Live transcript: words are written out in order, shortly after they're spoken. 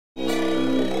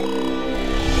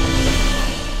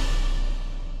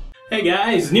Hey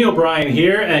guys, NeoBrian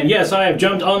here, and yes, I have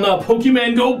jumped on the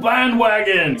Pokemon Go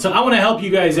bandwagon. So I want to help you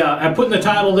guys out. I'm putting the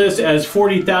title of this as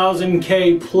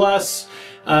 40,000K plus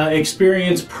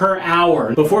experience per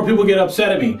hour. Before people get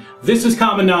upset at me, this is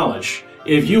common knowledge.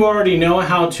 If you already know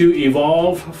how to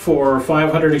evolve for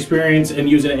 500 experience and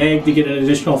use an egg to get an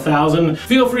additional 1,000,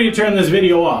 feel free to turn this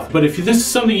video off. But if this is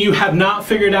something you have not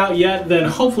figured out yet, then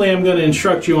hopefully I'm going to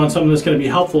instruct you on something that's going to be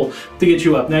helpful to get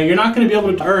you up. Now, you're not going to be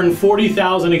able to earn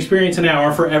 40,000 experience an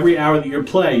hour for every hour that you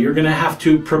play. You're going to have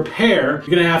to prepare.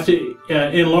 You're going to have to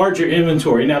enlarge your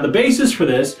inventory. Now, the basis for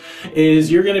this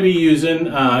is you're going to be using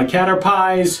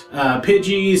Caterpies,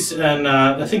 Pidgeys, and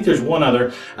I think there's one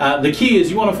other. The key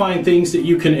is you want to find things that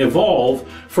you can evolve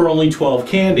for only 12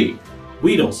 candy.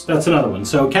 Weedles, that's another one.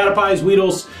 So Caterpies,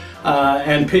 Weedles,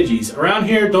 and Pidgeys. Around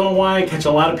here, don't know why, I catch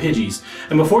a lot of Pidgeys.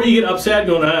 And before you get upset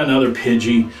going, another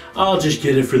Pidgey, I'll just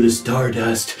get it for the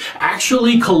Stardust.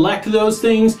 Actually collect those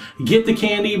things, get the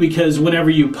candy, because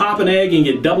whenever you pop an egg and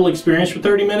get double experience for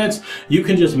 30 minutes, you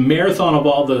can just marathon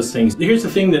evolve those things. Here's the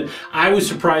thing that I was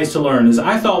surprised to learn, is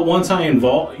I thought once I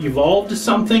evolved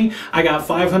something, I got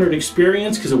 500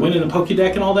 experience because it went in the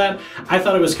Pokédex and all that. I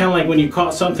thought it was kind of like when you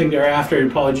caught something thereafter,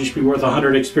 it'd probably just be worth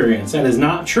 100 experience. That is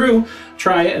not true.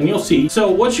 Try it and you'll see.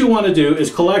 So what you want to do is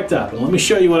collect up, and let me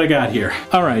show you what I got here.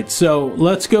 All right, so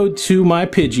let's go to my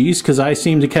Pidgeys, because I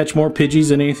seem to catch more Pidgeys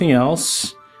than anything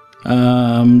else.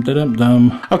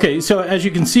 Okay, so as you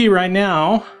can see right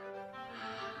now,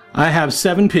 I have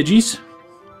 7 Pidgeys,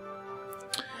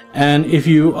 and if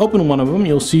you open one of them,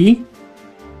 you'll see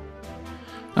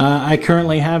I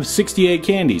currently have 68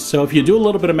 candies. So if you do a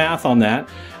little bit of math on that,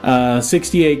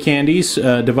 68 candies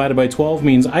divided by 12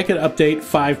 means I could update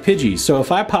 5 Pidgeys. So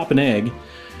if I pop an egg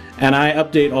and I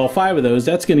update all 5 of those,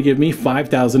 that's going to give me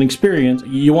 5,000 experience.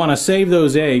 You want to save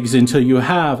those eggs until you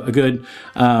have a good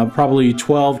probably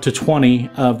 12 to 20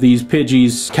 of these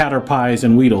Pidgeys, Caterpies,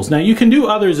 and Weedles. Now you can do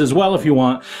others as well if you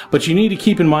want, but you need to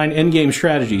keep in mind endgame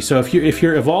strategy. So if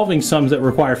you're evolving some that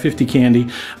require 50 candy,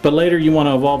 but later you want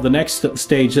to evolve the next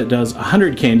stage that does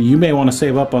 100 candy, you may want to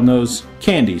save up on those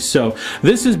candies. So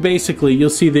this is basically, you'll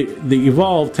see the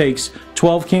evolve takes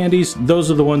 12 candies.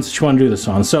 Those are the ones that you want to do this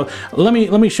on. So let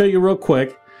me show you real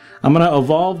quick. I'm going to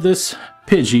evolve this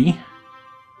Pidgey,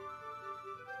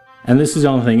 and this is the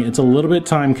only thing, it's a little bit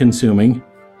time consuming.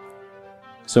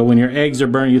 So when your eggs are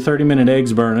burning, your 30-minute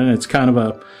eggs burning, it's kind of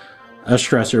a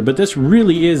stressor, but this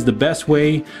really is the best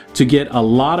way to get a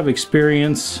lot of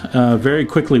experience very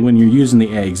quickly when you're using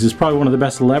the eggs. It's probably one of the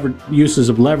best uses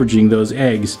of leveraging those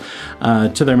eggs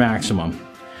to their maximum.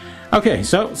 Okay,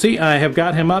 so see, I have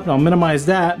got him up, and I'll minimize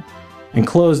that and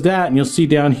close that, and you'll see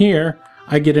down here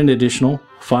I get an additional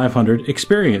 500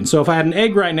 experience. So if I had an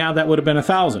egg right now, that would have been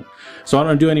 1,000. So I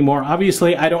don't do any more.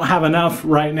 Obviously, I don't have enough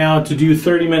right now to do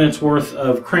 30 minutes worth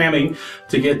of cramming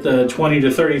to get the 20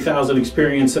 to 30,000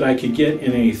 experience that I could get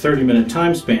in a 30-minute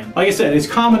time span. Like I said, it's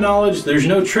common knowledge. There's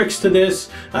no tricks to this.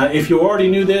 If you already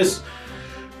knew this,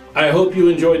 I hope you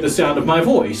enjoyed the sound of my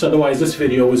voice, otherwise this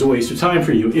video was a waste of time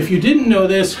for you. If you didn't know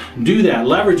this, do that,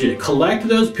 leverage it. Collect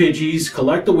those Pidgeys,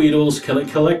 collect the Weedles,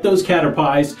 collect those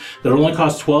Caterpies that only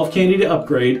cost 12 candy to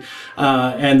upgrade,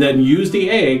 and then use the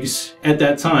eggs at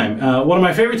that time. One of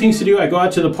my favorite things to do, I go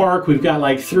out to the park, we've got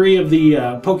like 3 of the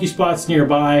Pokespots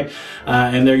nearby,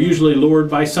 and they're usually lured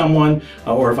by someone,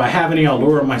 or if I have any, I'll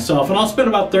lure them myself, and I'll spend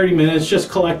about 30 minutes just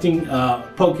collecting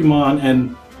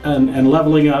Pokemon and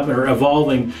leveling up or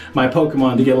evolving my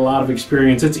Pokemon to get a lot of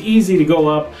experience. It's easy to go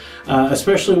up,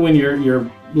 especially when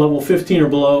you're level 15 or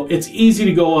below. It's easy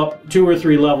to go up 2 or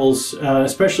 3 levels,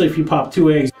 especially if you pop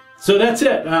 2 eggs. So that's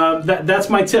it. That's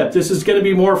my tip. This is going to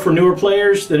be more for newer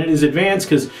players than it is advanced,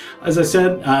 because, as I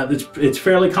said, it's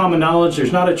fairly common knowledge.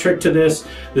 There's not a trick to this.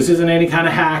 This isn't any kind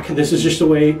of hack. This is just the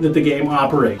way that the game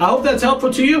operates. I hope that's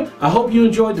helpful to you. I hope you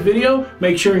enjoyed the video.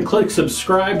 Make sure and click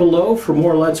subscribe below for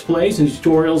more Let's Plays and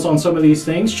tutorials on some of these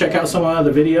things. Check out some of my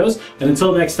other videos. And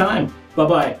until next time,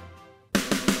 bye-bye.